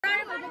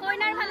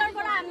কইনাৰ ফালৰ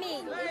পৰা আমি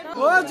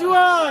ও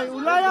জুৱাই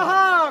উলাই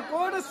আহা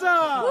কোন আছা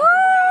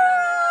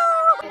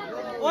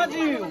ও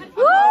জিউ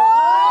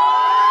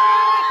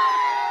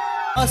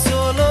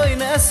আসলই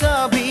না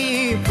সাবি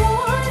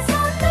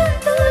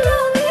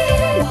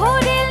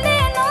ভৰিল নে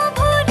ন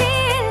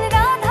ভৰিল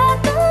ৰাধা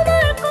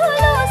তোমাৰ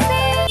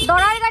কুলসে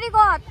দৰাৰ গাড়ী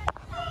কত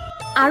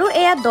আৰু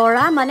এয়া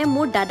দৰা মানে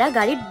মোৰ দাদা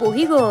গাড়ীত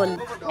বহি গল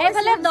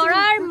এফালে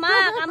দৰাৰ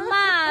মাক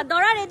আম্মা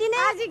দৰাৰ এদিনে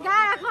আজি গা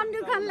এখন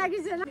দুখন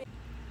লাগিছে না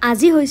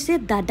আজি হৈছে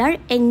দাদাৰ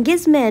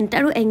এংগেজমেন্ট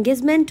আৰু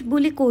এংগেজমেন্ট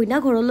বুলি কইনা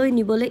ঘৰলৈ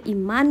নিবলৈ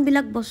ইমান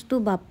বিলাক বস্তু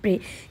বাপৰে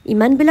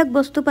ইমান বিলাক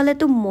বস্তু পালে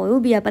তো ময়ো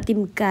বিয়া পাতিম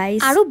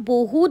গাইস আৰু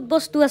বহুত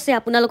বস্তু আছে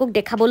আপোনালোকক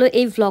দেখাবলৈ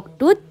এই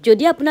ভ্লগটোত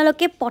যদি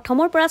আপোনালোকে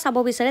প্ৰথমৰ পৰা চাব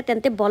বিচাৰে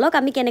তেন্তে বলক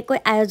আমি কেনেকৈ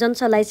আয়োজন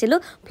চলাইছিলো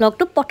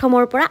ভ্লগটো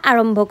প্ৰথমৰ পৰা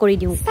আৰম্ভ কৰি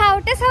দিও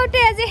সাউতে সাউতে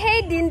আজি সেই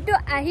দিনটো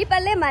আহি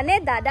পালে মানে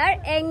দাদাৰ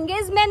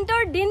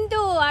এংগেজমেন্টৰ দিনটো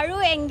আৰু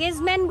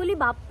এংগেজমেন্ট বুলি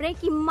বাপৰে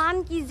কিমান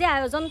কি যে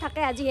আয়োজন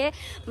থাকে আজি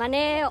মানে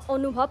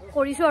অনুভৱ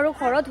কৰিছো আৰু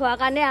ঘৰত হোৱা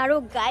কাৰণে আৰু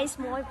গাইস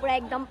মই পুৰা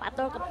একদম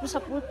পাতৰ কাপোৰ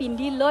সাপুৰ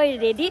পিন্ধি লৈ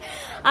ৰেডি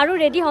আৰু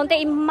ৰেডি হওঁতে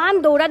ইমান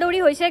দৌৰা দৌৰি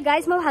হৈছে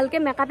গাইস মই ভালকে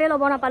মেকআপে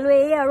ল'ব নাপালো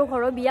এই আৰু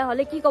ঘৰৰ বিয়া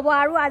হলে কি ক'ব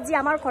আৰু আজি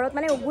আমাৰ ঘৰত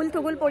মানে উগুল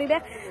থুগুল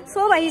পৰিবেশ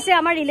সব আহিছে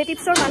আমাৰ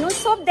ৰিলেটিভছৰ মানুহ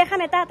সব দেখাম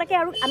এটা এটাকে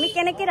আৰু আমি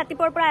কেনেকৈ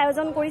ৰাতিপুৱাৰ পৰা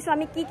আয়োজন কৰিছো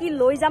আমি কি কি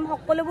লৈ যাম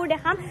সকলোবোৰ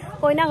দেখাম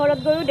কইনা ঘৰত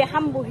গৈও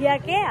দেখাম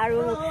বঢ়িয়াকে আৰু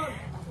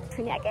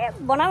ধুনীয়াকে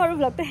বনাম আৰু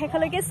ব্লগটো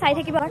শেষলৈকে চাই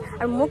থাকিব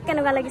আৰু মোক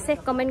কেনেকুৱা লাগিছে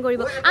কমেন্ট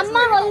কৰিব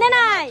আম্মা হলনে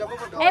নাই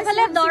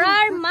এইফালে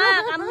দৰাৰ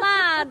মাক আম্মা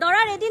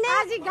দৰাৰ এদিনে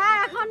আজি গা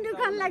এখন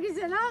দুখন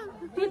লাগিছে ন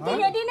পিন্তি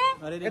ৰেডি নে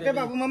এতে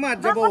বাবু মামা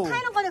যাব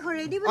কথাই নকৰে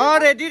ৰেডি অ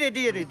ready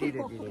ready ready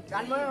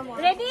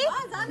ready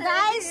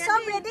guys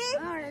সব ৰেডি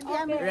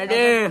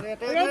ৰেডি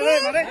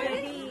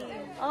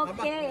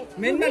ওকে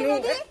মেন মানু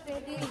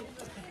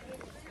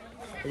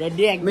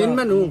ৰেডি মেন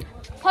মানু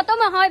ফটো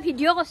নহয়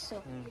ভিডিঅ' কৰছো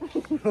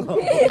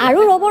আৰু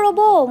ৰব ৰব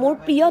মোৰ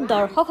প্ৰিয়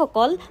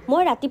দৰ্শকসকল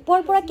মই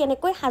ৰাতিপুৱাৰ পৰা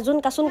কেনেকৈ সাজুন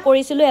কাচুন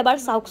কৰিছিলো এবাৰ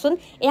চাওকচোন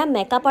এয়া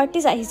মেকআপ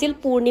আৰ্টিষ্ট আহিছিল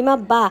পূৰ্ণিমা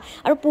বা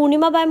আৰু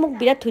পূৰ্ণিমা বাই মোক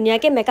বিৰাট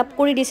ধুনীয়াকৈ মেকআপ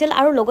কৰি দিছিল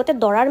আৰু লগতে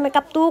দৰাৰ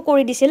মেকআপটোও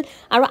কৰি দিছিল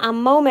আৰু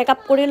আম্মাও মেকআপ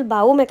কৰিল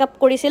বাও মেকআপ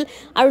কৰিছিল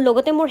আৰু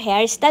লগতে মোৰ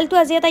হেয়াৰ ষ্টাইলটো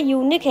আজি এটা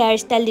ইউনিক হেয়াৰ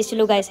ষ্টাইল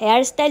দিছিলোঁ গাইজ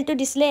হেয়াৰ ষ্টাইলটো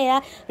দিছিলে এয়া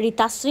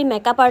ৰিতাশ্ৰী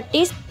মেকআপ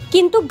আৰ্টিষ্ট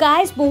কিন্তু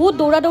গাইজ বহুত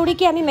দৌৰা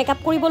দৌৰিকৈ আমি মেকআপ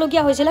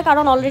কৰিবলগীয়া হৈছিলে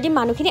কাৰণ অলৰেডি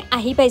মানুহখিনি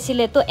আহি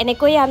পাইছিলে তো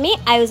এনেকৈয়ে আমি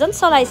আয়োজন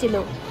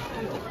চলাইছিলোঁ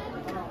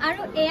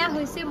আৰু এয়া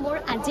হৈছে মোৰ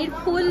আজিৰ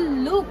ফুল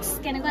লুকস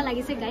কেনেকুৱা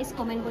লাগিছে গাইস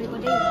কমেন্ট কৰিব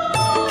দেই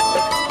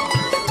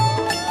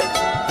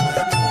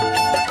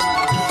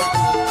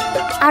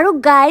আৰু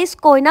গাইস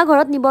কইনা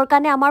ঘৰত নিবৰ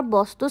কাৰণে আমাৰ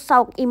বস্তু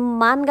চাওক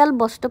ইমান গাল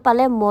বস্তু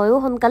পালে ময়ো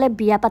সোনকালে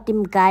বিয়া পাতিম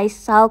গাইস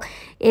চাওক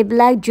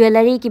এইবিলাক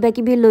জুৱেলাৰী কিবা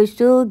কিবি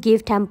লৈছো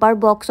গিফট হেম্পাৰ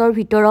বক্সৰ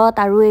ভিতৰত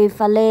আৰু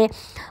এইফালে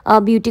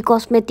বিউটি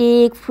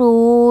কসমেটিক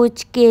ফ্ৰুটছ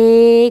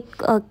কেক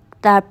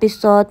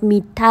তাৰপিছত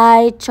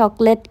মিঠাই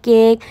চকলেট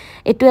কেক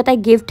এটো এটা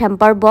গিফট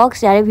হেম্পাৰ বক্স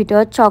ইয়াৰে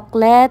ভিতৰত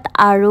চকলেট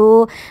আৰু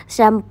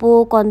শ্যাম্পু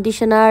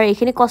কণ্ডিশনাৰ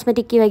এইখিনি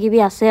কসমেটিক কিবা কিবি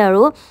আছে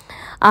আৰু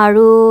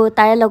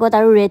তাৰে লগত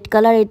আৰু ৰেড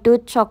কালাৰ এটো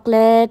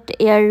চকলেট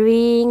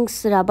ইয়াৰৰিংছ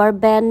ৰাবাৰ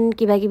বেণ্ড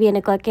কিবা কিবি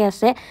এনেকুৱাকৈ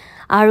আছে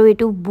আৰু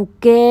এটো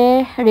বুকে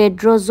ৰেড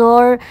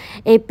ৰজৰ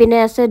এইপিনে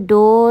আছে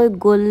দৈ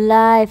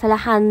গোল্লা এফালে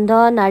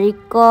সান্দহ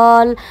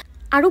নাৰিকল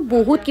আৰু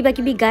বহুত কিবা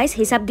কিবি গাইস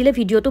হিচাপ দিলে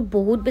ভিডিওটো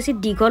বহুত বেছি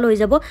দীঘল হৈ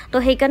যাব তো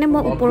সেইকাৰণে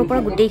মই ওপৰৰ পৰা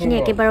গোটেইখিনি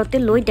একেবাৰতে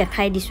লৈ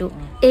দেখাই দিছো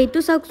এইটো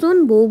চাওকচোন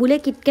বৌ বুলে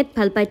কিটকেট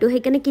ভাল পায় তো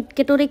সেইকাৰণে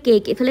কিটকেটৰে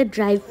কেক এফালে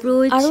ড্ৰাই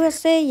ফ্ৰুট আৰু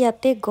আছে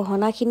ইয়াতে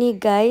গহনাখিনি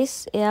গাইস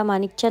এয়া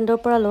মানিকচান্দৰ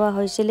পৰা লোৱা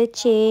হৈছিল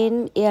চেইন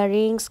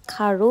ইয়াৰৰিংছ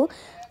খাৰু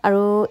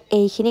আৰু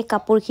এইখিনি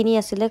কাপোৰখিনি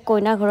আছিলে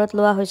কইনা ঘৰত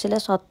লোৱা হৈছিল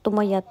সবটো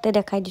মই ইয়াতে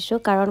দেখাই দিছো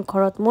কাৰণ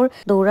ঘৰত মোৰ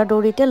দৌৰা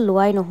দৌৰিতে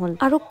লোৱাই নহল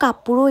আৰু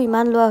কাপোৰো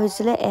ইমান লোৱা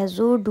হৈছিল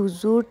এযোৰ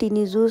দুযোৰ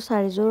তিনিযোৰ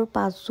চাৰিযোৰ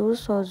পাঁচযোৰ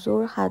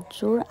ছযোৰ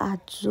সাতযোৰ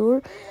আঠযোৰ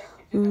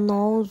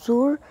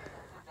নযোৰ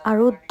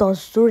আৰু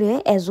 10যোৰে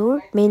এযোৰ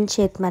মেইন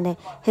সেট মানে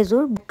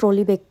হেযোৰ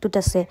ট্ৰলি বেগটোত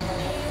আছে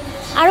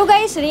আৰু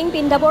গাইস ৰিং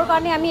পিন্ধাবৰ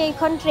কাৰণে আমি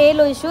এইখন ট্ৰে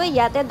লৈছো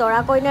ইয়াতে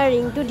দৰা কইনাৰ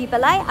ৰিংটো দি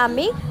পেলাই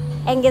আমি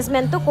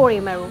এংগেজমেন্টটো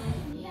কৰিম আৰু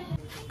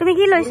তুমি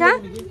কি লৈছা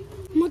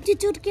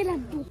मोतीचूर के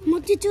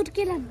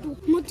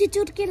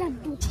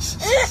लड्डू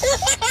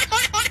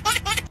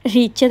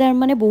ৰিচে তাৰ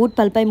মানে বহুত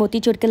ভাল পায়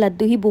মোতিচুৰ কে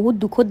লাড্ডু হি বহুত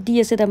দুখত দি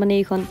আছে তাৰ মানে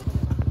এইখন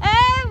এ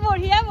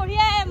বঢ়িয়া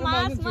বঢ়িয়া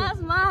মাছ মাছ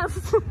মাছ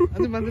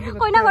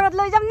কইনা ঘৰত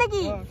লৈ যাম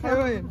নেকি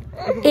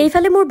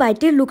এইফালে মোৰ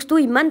বাইটিৰ লুকসটো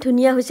ইমান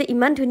ধুনীয়া হৈছে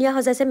ইমান ধুনীয়া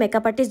সজাইছে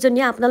মেকআপ আৰ্টিষ্ট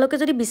জনিয়া আপোনালোকে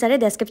যদি বিচাৰে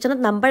ডেসক্ৰিপচনত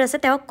নাম্বাৰ আছে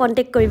তেওঁক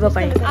কন্টাক্ট কৰিব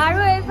পাৰে আৰু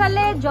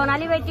এইফালে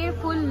জনালি বাইটিৰ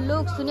ফুল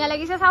লুকস ধুনীয়া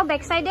লাগিছে চাও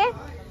বেক সাইডে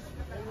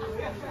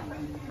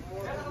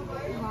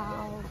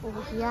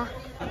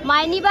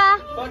মাইনিবা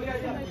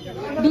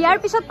বিয়াৰ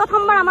পিছত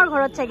প্ৰথমবাৰ আমাৰ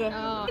ঘৰত চাগে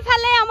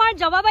এইফালে আমাৰ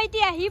জবাবাইটি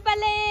আহি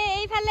পালে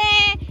এইফালে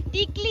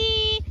টিকলি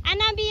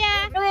আনাবিয়া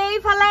আৰু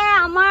এইফালে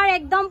আমাৰ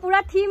একদম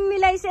পুৰা থিম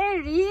মিলাইছে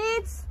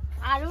ৰিচ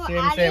আৰু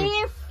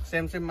আৰিফ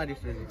সেম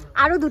মাৰিছে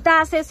আৰু দুটা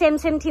আছে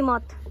সেম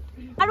থিমত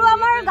আৰু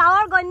আমাৰ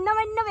গাঁৱৰ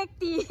গণ্যমান্য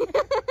ব্যক্তি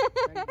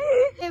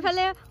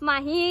এইফালে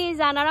মাহী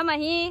জানাৰা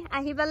মাহী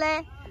আহি পালে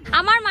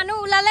আমাৰ মানুহ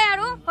ওলালে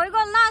আৰু হৈ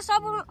গল না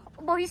সব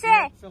বহিছে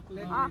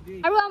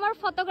আৰু আমাৰ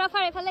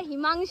ফটোগ্ৰাফাৰ এফালে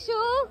হিমাংশু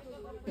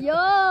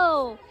ইয়ো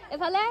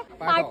এফালে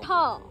পাৰ্থ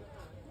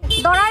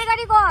দৰাৰ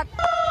গাড়ী ক'ত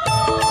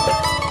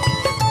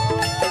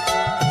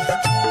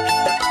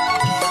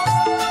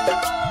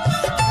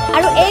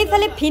আৰু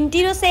এইফালে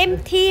ভিন্টিৰো সেম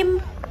থিম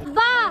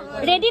বা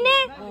ৰেডি নে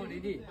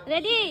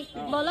ৰেডি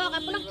বলক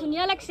আপোনাক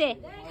ধুনীয়া লাগছে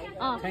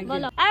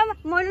বলক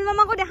মইনুল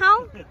মামাকো দেখাও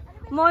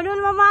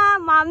মইনুল মামা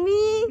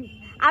মামি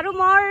আৰু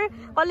মোৰ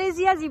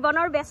কলেজীয়া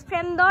জীৱনৰ বেষ্ট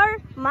ফ্ৰেণ্ডৰ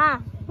মা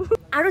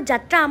আৰু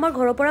যাত্ৰা আমাৰ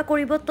ঘৰৰ পৰা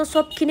কৰিব তো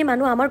সবখিনি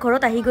মানুহ আমাৰ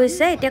ঘৰত আহি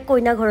গৈছে এতিয়া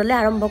কইনা ঘৰলৈ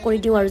আৰম্ভ কৰি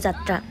দিও আৰু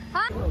যাত্ৰা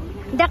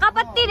ডেকা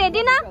পাত্তি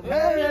ৰেডি না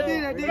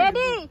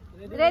ৰেডি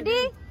ৰেডি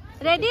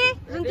ৰেডি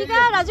জুন্তিকা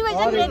ৰাজু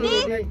ভাইজান ৰেডি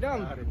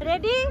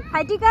ৰেডি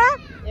ভাইটিকা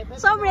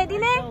সব ৰেডি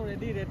নে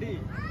ৰেডি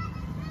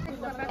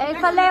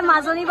এইফালে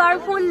মাজনী বাৰ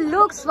ফুল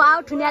লুকস ওয়াও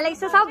ধুনীয়া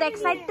লাগিছে চাও বেক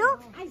সাইডটো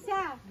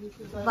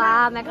বা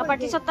মেকআপ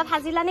আৰ্টিস্টত তাত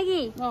হাজিলা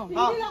নেকি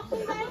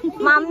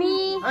মামি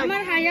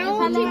আমাৰ হায়া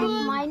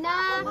মাইনা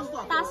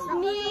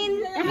তাসমিন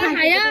আমাৰ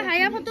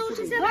হায়া ফটো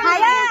উঠিছে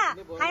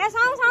হায়া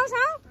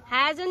চাও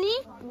হায়াজনী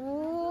ও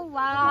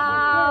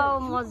ওয়াও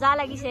মজা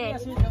লাগিছে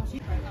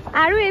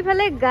আৰু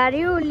এইফালে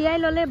গাড়ী উলিয়াই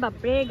ললে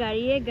বাপৰে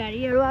গাড়ী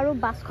আৰু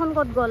বাছখন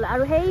কত গল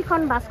আৰু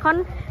সেইখন বাছখন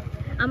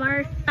আমাৰ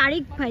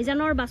তাৰিক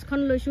ভাইজানৰ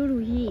বাছখন লৈছো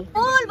ৰুহি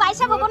ফুল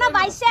বাইসেপ হ'ব না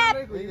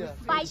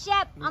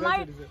বাইসেপ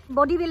আমাৰ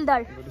বডি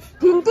বিল্ডাৰ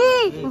ভিন্টি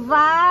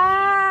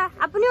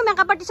বাহ আপুনিও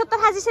মেকআপ আৰ্টিস্টত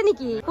সাজিছে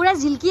নেকি পুৰা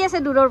জিলকি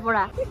আছে দূৰৰ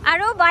পৰা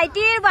আৰু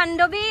বাইটিৰ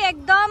বান্ধৱী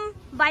একদম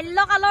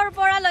বাল্যকালৰ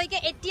পৰা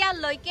লৈকে এতিয়া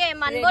লৈকে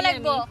মানব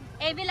লাগিব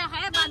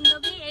এইবিলাকে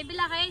বান্ধৱী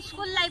এইবিলাকে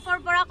স্কুল লাইফৰ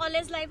পৰা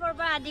কলেজ লাইফৰ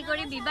পৰা আদি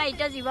কৰি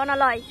বিবাহিত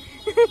জীৱনলৈ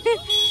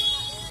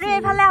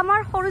এইফালে আমাৰ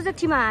সৰু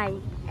জেঠিমাই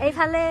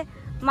এইফালে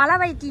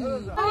মালাবাইটি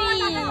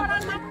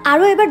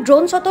আৰু এবাৰ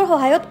ড্ৰোন শ্বটৰ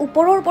সহায়ত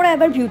ওপৰৰ পৰা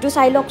এবাৰ ভিউটো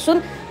চাই লওকচোন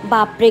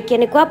বাপৰে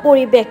কেনেকুৱা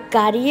পৰিবেশ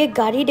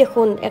গাড়ী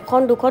দেখোন এখন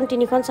দুখন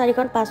তিনিখন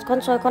চাৰিখন পাঁচখন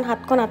ছয়খন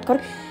সাতখন আঠখন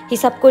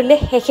হিচাপ কৰিলে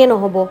শেষে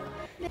নহব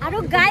আৰু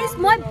গাইজ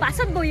মই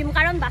বাছত বহিম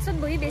কাৰণ বাছত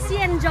বহি বেছি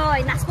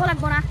এনজয় নাচব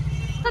লাগব না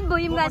বাছত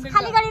বহিম গাইজ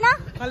খালি গাড়ী না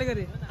খালি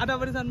গাড়ী আধা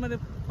বাৰি চান মানে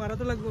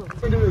ভাড়াটো লাগব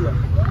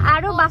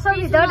আৰু বাছৰ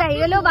ভিতৰত আহি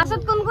গলেও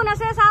বাছত কোন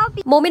আছে চাও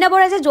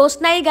মমিনাবৰ আজি জোশ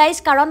নাই গাইজ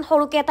কাৰণ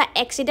সৰুকে এটা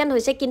এক্সিডেন্ট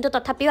হৈছে কিন্তু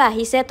তথাপিও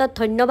আহিছে তো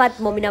ধন্যবাদ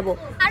মমিনাব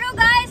আৰু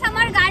গাইজ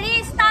আমাৰ গাড়ী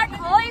ষ্টাৰ্ট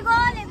হৈ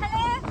গল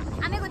এফালে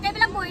আমি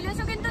গোটেইবিলাক বহি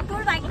লৈছো কিন্তু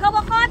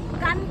দুৰ্ভাগ্যবশত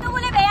গানটো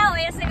বোলে বেয়া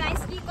হৈ আছে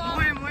গাইজ কি কম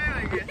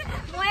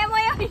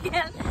মই হৈ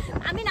গেল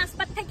আমি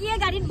নাচপাত থাকিয়ে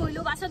গাড়ীত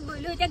বহিলো বাছত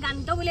বহিলো এতিয়া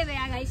গানটো বোলে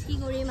বেয়া গাইজ কি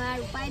কৰিম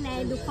আৰু উপায় নাই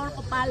দুখৰ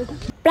কপাল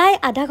প্ৰায়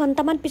আধা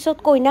ঘণ্টামান পিছত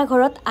কইনা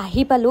ঘৰত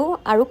আহি পালো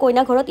আৰু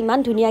কইনা ঘৰত ইমান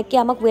ধুনীয়াকৈ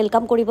আমাক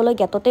ওয়েলকাম কৰিবলৈ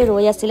গেটতে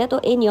ৰৈ আছিলে তো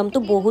এই নিয়মটো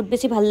বহুত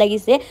বেছি ভাল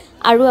লাগিছে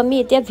আৰু আমি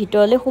এতিয়া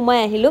ভিতৰলৈ সোমাই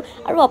আহিলো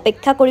আৰু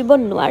অপেক্ষা কৰিব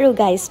নোৱাৰো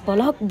গাইজ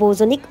বলক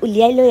বৌজনীক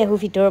উলিয়াই লৈ আহো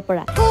ভিতৰৰ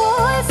পৰা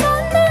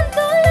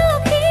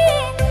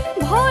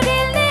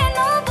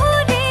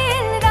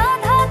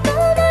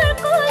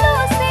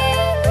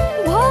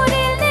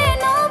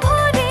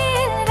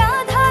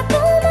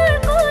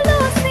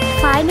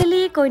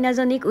ফাইনেলি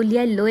কইনাজনীক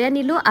উলিয়াই লৈ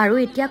আনিলো আৰু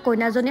এতিয়া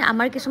কইনাজনী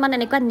আমাৰ কিছুমান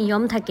এনেকুৱা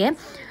নিয়ম থাকে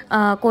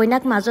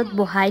কইনাক মাজত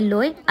বহাই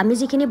লৈ আমি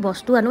যিখিনি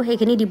বস্তু আনো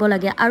সেইখিনি দিব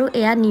লাগে আৰু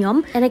এয়া নিয়ম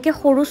এনেকৈ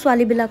সৰু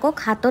ছোৱালীবিলাকক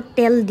হাতত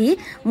তেল দি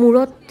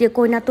মূৰত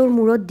কইনাটোৰ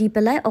মূৰত দি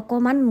পেলাই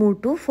অকণমান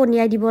মূৰটো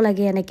ফনিয়াই দিব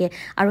লাগে এনেকৈ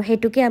আৰু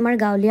সেইটোকে আমাৰ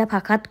গাঁৱলীয়া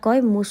ভাষাত কয়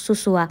মুচ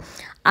চুচুৱা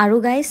আৰু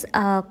গাইজ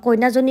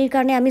কইনাজনীৰ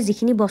কাৰণে আমি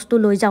যিখিনি বস্তু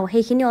লৈ যাওঁ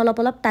সেইখিনি অলপ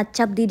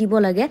টাচ-আপ দি দিব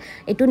লাগে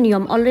এইটো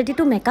নিয়ম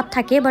অলৰেডিটো মেকআপ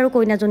থাকেই বাৰু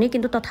কইনাজনী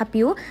কিন্তু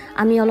তথাপিও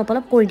আমি অলপ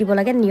কৰি দিব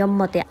লাগে নিয়ম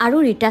মতে আৰু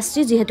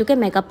ৰিতাশ্ৰী যিহেতুকে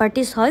মেকআপ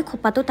আৰ্টিষ্ট হয়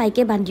খোপাটো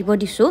তাইকে বান্ধিব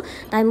দিছোঁ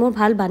তাই মোৰ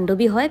ভাল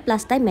বান্ধৱী হয়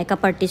প্লাছ তাই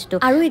মেকআপ আৰ্টিষ্টটো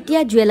আৰু এতিয়া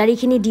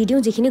জুৱেলাৰীখিনি দি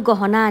দিওঁ যিখিনি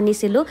গহনা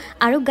আনিছিলোঁ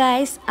আৰু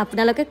গাইজ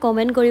আপোনালোকে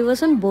কমেণ্ট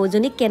কৰিবচোন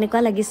বৌজনীক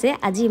কেনেকুৱা লাগিছে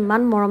আজি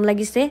ইমান মৰম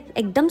লাগিছে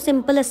একদম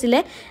চিম্পল আছিলে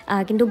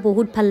কিন্তু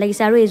বহুত ভাল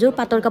লাগিছে আৰু এইযোৰ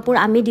পাটৰ কাপোৰ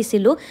আমি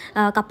দিছিলোঁ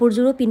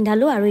কাপোৰযোৰো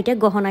পিন্ধালোঁ আৰু এতিয়া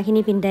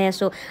গহনাখিনি পিন্ধাই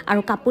আছোঁ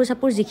আৰু কাপোৰ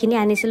চাপোৰ যিখিনি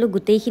আনিছিলোঁ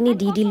গোটেইখিনি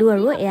দি দিলোঁ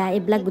আৰু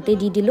এইবিলাক গোটেই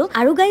দি দিলোঁ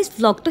আৰু গাইজ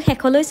ভ্লগটো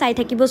শেষলৈ চাই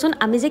থাকিবচোন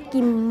আমি যে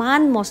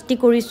কিমান মস্তি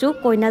কৰিছোঁ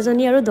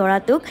কইনাজনী আৰু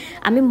দৰাটোক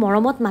আমি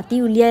মৰমত মাতি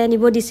উলিয়াই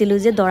আনিব দিছিলোঁ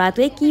যে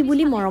দৰাটোৱে কি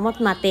বুলি মৰমত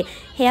মাতে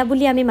সেয়া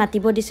বুলি আমি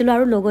মাতিব দিছিলোঁ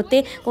আৰু লগতে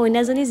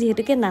কইনাজনী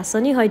যিহেতুকে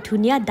নাচনী হয়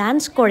ধুনীয়া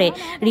ডান্স কৰে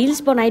ৰিলছ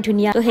বনাই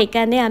ধুনীয়া তো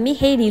সেইকাৰণে আমি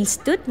সেই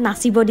ৰিলছটোত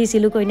নাচিব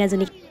দিছিলোঁ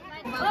কইনাজনীক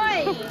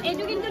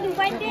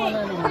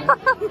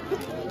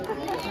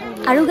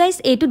আৰু গাইজ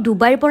এইটো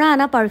ডুবাইৰ পৰা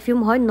অনা পাৰফিউম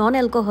হয় নন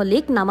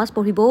এলকহলিক নামাজ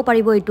পঢ়িবও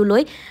পাৰিব এইটো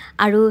লৈ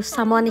আৰু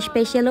সামান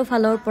স্পেচিয়েলৰ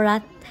ফালৰ পৰা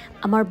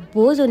আমাৰ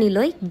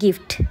বৌজনীলৈ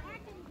গিফ্ট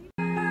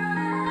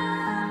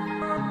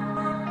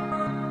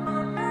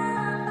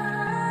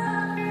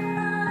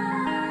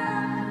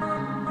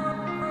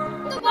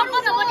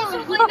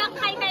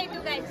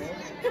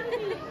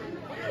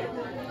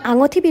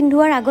আঙঠি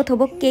পিন্ধোৱাৰ আগত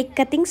হ'ব কেক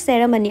কাটিং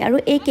চেৰেমনি আৰু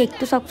এই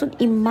কেকটো চাওকচোন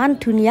ইমান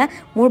ধুনীয়া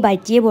মোৰ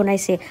ভাইটিয়ে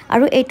বনাইছে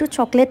আৰু এইটো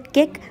চকলেট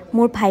কেক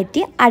মোৰ ভাইটি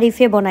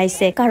আৰিফে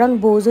বনাইছে কাৰণ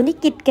বৌজনী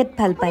কিটকেট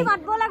ভাল পায়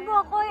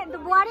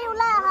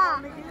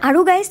আৰু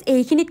গাইজ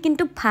এইখিনিত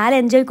কিন্তু ভাল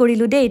এনজয়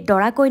কৰিলোঁ দেই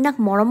দৰা কইনাক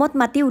মৰমত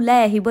মাতি ওলাই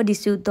আহিব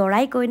দিছোঁ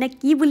দৰাই কইনাক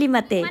কি বুলি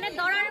মাতে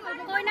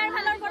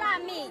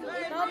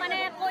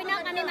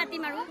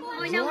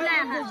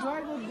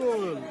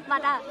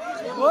মাতা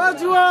ও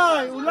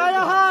জুৱাই উলাই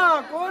আহা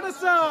কোন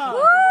আছা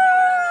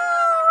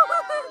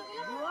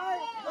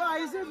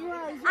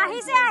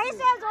আহিছে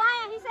জয়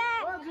আহিছে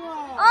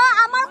ও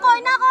আমাৰ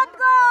কইনা কত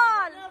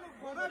গল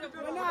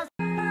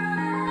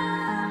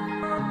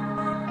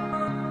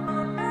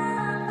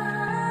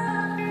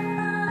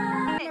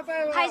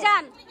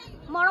ভাইজান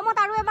মৰমত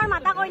আৰু এবাৰ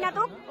মাতা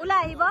কইনাটোক ওলাই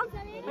আহিব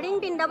ৰিং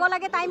পিন্ধাব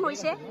লাগে টাইম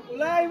হৈছে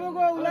ওলাই আহিব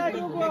গো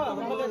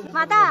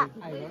মাতা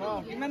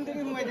ইমান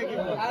দেৰি ঘুমাই থাকিব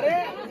আৰে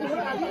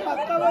আজি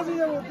 5টা বাজি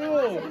যাব তো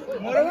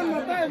মৰমত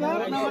মাতা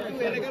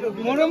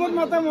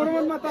এবাৰ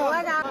মৰমত মাতা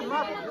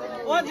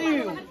ও জি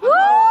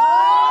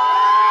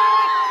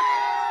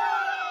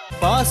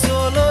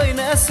পাছলৈ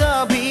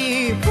নাচাবি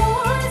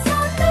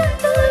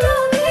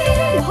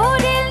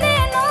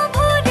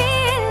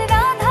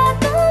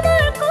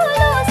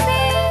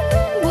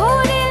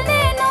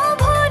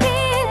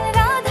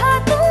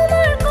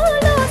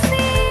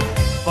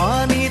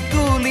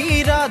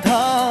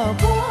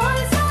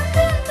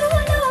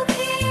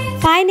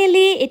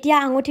ফাইনেলি এতিয়া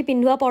আঙুঠি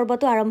পিন্ধোৱা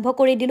পৰ্বটো আৰম্ভ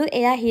কৰি দিলো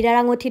এয়া হীৰাৰ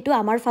আঙুঠিটো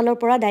আমাৰ ফালৰ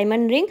পৰা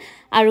ডায়মণ্ড ৰিং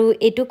আৰু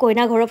এটো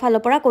কইনা ঘৰৰ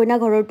ফালৰ পৰা কইনা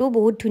ঘৰৰটো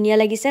বহুত ধুনিয়া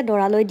লাগিছে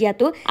দৰালৈ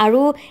দিয়াটো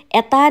আৰু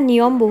এটা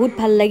নিয়ম বহুত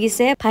ভাল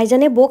লাগিছে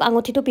ভাইজানে বক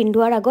আঙুঠিটো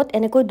পিন্ধোৱাৰ আগত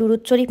এনেকৈ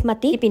দুৰুদ শৰীফ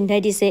মাতি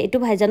পিন্ধাই দিছে এটো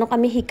ভাইজানক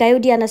আমি শিকায়ও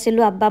দিয়া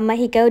নাছিলো আব্বা আম্মা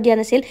শিকায়ও দিয়া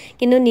নাছিল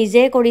কিন্তু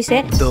নিজে কৰিছে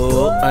দো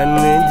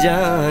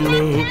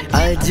অনজানে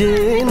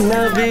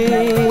আজনবী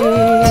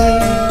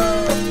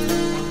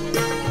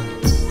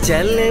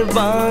চলে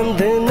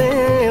বাঁধনে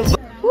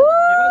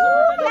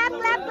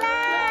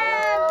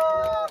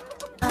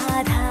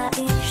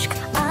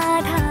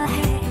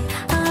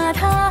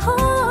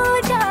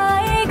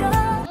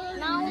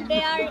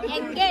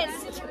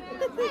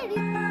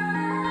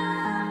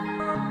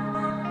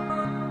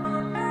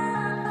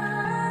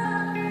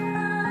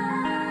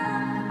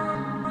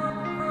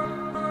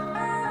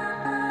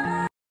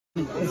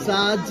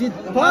সাজিদ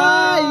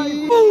ভাই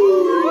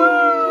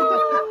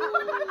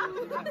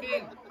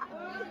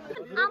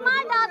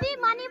আমাৰ দাবী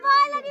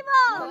মানিবই লাগিব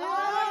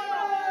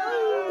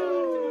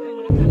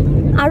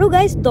আৰু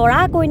গাইস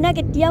দৰা কইনাক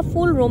এতিয়া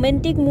ফুল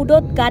ৰোমান্টিক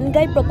মুডত গান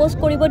গাই প্ৰপ'জ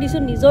কৰিব দিছো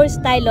নিজৰ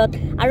ষ্টাইলত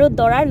আৰু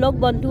দৰাৰ লগ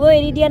বন্ধুও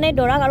এৰি দিয়া নাই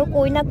দৰাক আৰু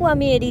কইনাকো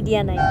আমি এৰি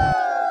দিয়া নাই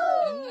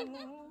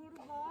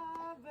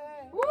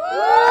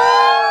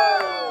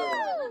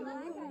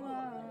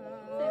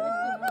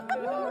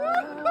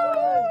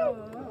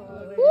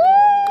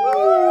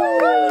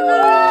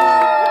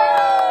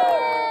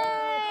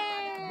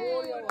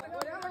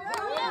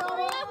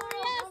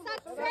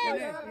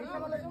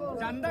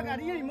জান্দা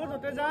গাড়ী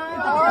ইমতে যা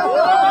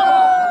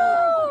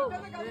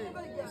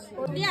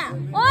দিয়া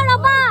ও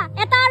ৰবা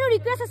এটা আৰু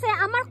ৰিকুৱেষ্ট আছে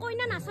আমাৰ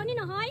কইনা নাচনি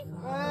নহয়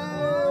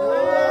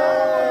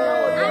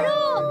আৰু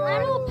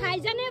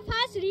ভাইজানে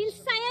ফাৰ্স্ট ৰিলছ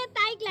চাই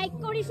তাইক লাইক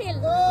কৰিছিল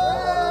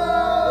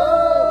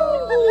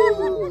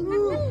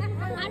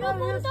আৰু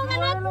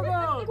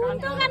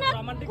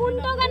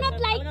কোনটো গানত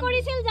লাইক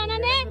কৰিছিল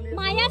জানানে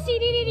মায়া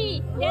চিৰিৰিৰি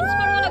ডান্স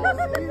কৰিব লাগিব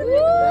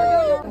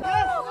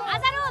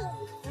আজাৰুল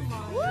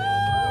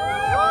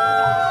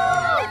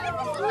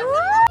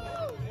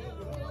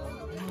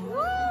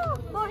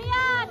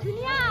বঢ়িয়া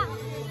ধুনিয়া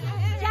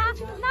যা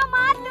না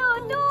মাতু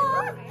তু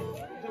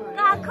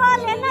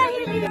কাখলে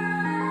নাহি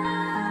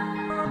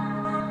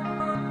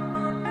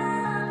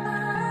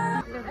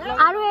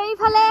আৰু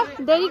এইফালে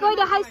দেৰিকৈ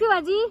দেখাইছো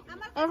আজি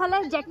এইফালে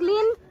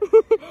জেকলিন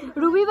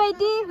ৰুবি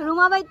বাইটি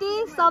ৰুমা বাইটি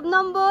সব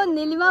নম্বৰ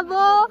নীলিমা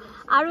বো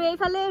আৰু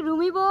এইফালে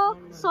ৰুমি বো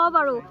সব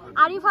আৰু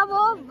আৰিফা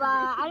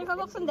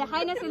বকচোন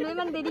দেখাই নাছিলো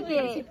ইমান দেৰিকে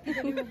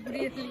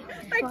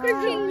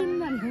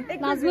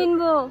নাজমিন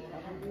বো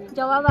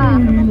জবাবা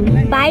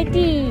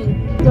বাইটি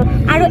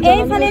আৰু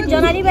এইফালে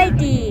জনালী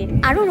বাইটি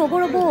আৰু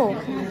ৰব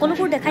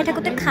সকলোবোৰ দেখাই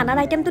থাকোতে খানাৰ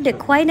আইটেমটো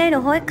দেখুৱাই নাই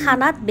নহয়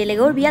খানাত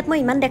বেলেগৰ বিয়াত মই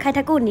ইমান দেখাই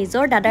থাকো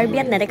নিজৰ দাদাৰ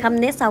বিয়াত নেদেখাম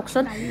নে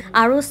চাওকচোন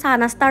আৰু চাহ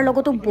নাস্তাৰ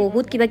লগতো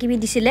বহুত কিবা কিবি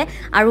দিছিলে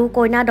আৰু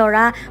কইনা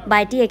দৰা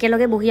বাইটি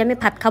একেলগে বহি আমি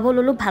ভাত খাব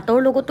ললো ভাতৰ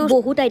লগতো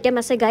বহুত আইটেম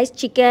আছে গাইজ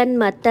চিকেন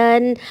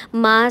মটন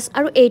মাছ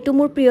আৰু এইটো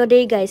মোৰ প্ৰিয়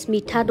দেই গাইজ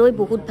মিঠা দৈ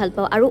বহুত ভাল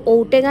পাওঁ আৰু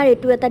ঔটেঙাৰ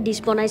এইটো এটা ডিছ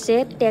বনাইছে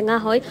টেঙা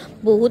হয়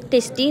বহুত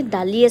টেষ্টি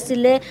দালি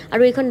আছিলে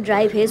আৰু এইখন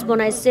ড্ৰাই ভেজ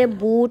বনাইছে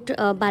বুট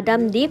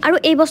বাদাম দি আৰু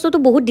এই বস্তুটো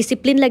বহুত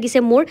ডিসিপ্লিন লাগিছে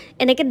মোৰ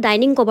এনেকে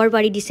ডাইনিং কভাৰ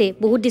পাৰি দিছে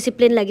বহুত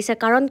ডিসিপ্লিন লাগিছে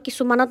কাৰণ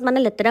কিছুমানত মানে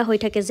লেতেৰা হৈ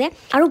থাকে যে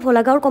আৰু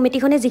ভোলাগাঁওৰ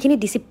কমিটিখনে যিখিনি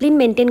ডিসিপ্লিন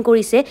মেইনটেইন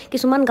কৰিছে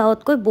কিছুমান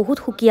গাঁৱতকৈ বহুত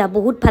সুকিয়া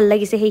বহুত ভাল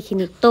লাগিছে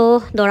সেইখিনি তো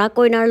দৰা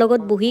কইনাৰ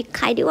লগত বহি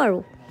খাই দিও আৰু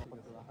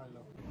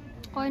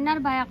কইনাৰ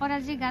বায়াকৰ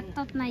আজি গাত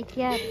তত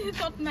নাইকিয়া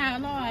তত না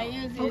ন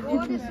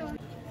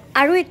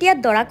আৰু এতিয়া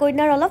দৰা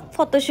কইনাৰ অলপ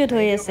ফটোশুট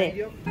হৈ আছে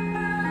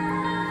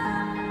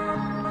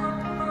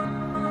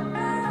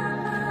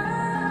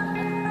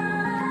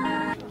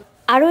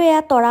আৰু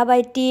এয়া তৰা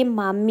বাইটি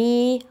মামি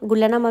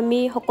গুলানা মামি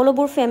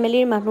সকলোবোৰ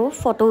ফ্যামিলিৰ মানুহ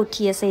ফটো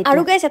উঠি আছে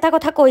আৰু গাইস এটা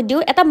কথা কৈ দিও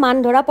এটা মান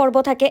ধৰা পৰ্ব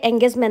থাকে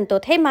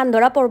এংগেজমেন্টত সেই মান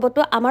ধৰা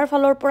পৰ্বটো আমাৰ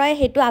ফালৰ পৰাই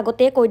হেতু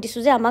আগতে কৈ দিছো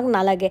যে আমাক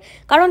নালাগে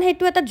কাৰণ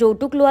হেতু এটা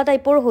যৌতুক লোৱা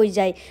টাইপৰ হৈ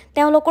যায়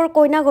তেওঁলোকৰ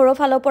কইনা ঘৰৰ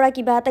ফালৰ পৰা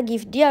কিবা এটা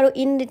গিফট দিয়ে আৰু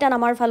ইন ৰিটাৰ্ন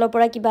আমাৰ ফালৰ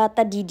পৰা কিবা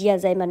এটা দি দিয়া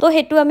যায় মানে তো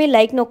হেতু আমি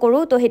লাইক নকৰো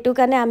তো হেতু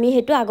কাৰণে আমি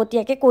হেতু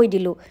আগতীয়াকে কৈ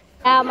দিলো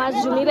আমাৰ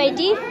জুমি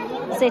বাইটি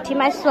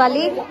জেঠিমাই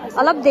ছোৱালী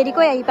অলপ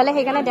দেৰিকৈ আহি পালে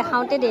সেইকাৰণে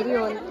দেখাওঁতে দেৰি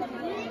হ'ল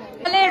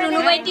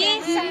ৰুণু বাইটি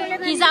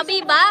হিজাবি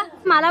বা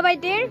মালা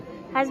বাইটিৰ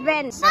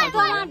হাজবেণ্ড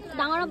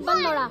ডাঙৰ আব্বাৰ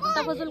ল'ৰা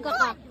তাফজুল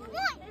কাকা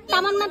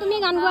তামান্না তুমি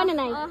গান গোৱা নে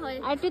নাই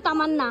আৰু তুই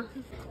তামান্না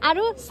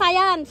আৰু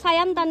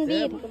সায়ান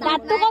তানবীৰ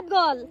দাঁতটো ক'ত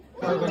গ'ল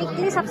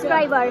টিকলি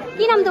সাবস্ক্ৰাইবাৰ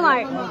কি নাম তোমাৰ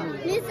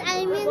মিস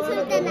আইমিন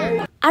সুলতানা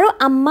আৰু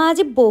আম্মা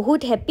আজি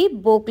বহুত হেপী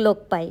বৌক লগ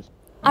পাই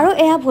আৰু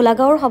এয়া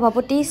ভোলাগাঁৱৰ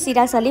সভাপতি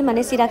চিৰাজ আলী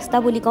মানে চিৰাজদা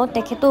বুলি কওঁ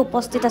তেখেতো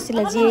উপস্থিত আছিল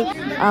আজি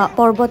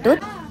পৰ্বটোত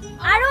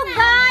আৰু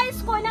গাইজ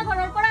কইনা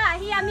ঘৰৰ পৰা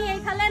আহি আমি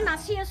এইফালে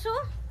নাচি আছো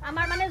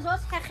আমাৰ মানে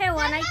জজ শেষে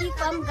হোৱা নাই কি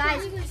কম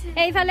গাইজ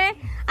এইফালে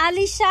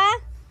আলিশা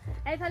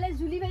এইফালে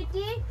জুলি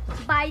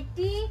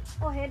বাইটি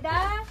অহেদা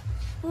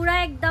পুৰা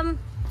একদম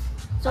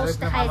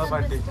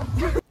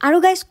আৰু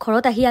গাইজ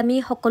ঘৰত আহি আমি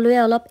সকলোৱে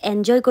অলপ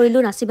এনজয়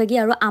কৰিলোঁ নাচি বাগি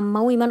আৰু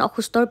আম্মাও ইমান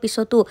অসুস্থৰ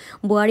পিছতো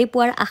বোৱাৰী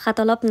পোৱাৰ আশাত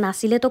অলপ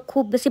নাচিলে তো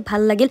খুব বেছি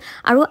ভাল লাগিল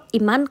আৰু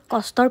ইমান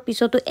কষ্টৰ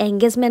পিছতো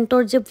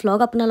এংগেজমেণ্টৰ যে ভ্লগ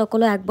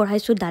আপোনালোকলৈ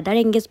আগবঢ়াইছোঁ দাদাৰ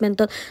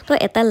এংগেজমেণ্টত তো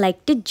এটা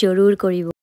লাইকটো জৰুৰ কৰিব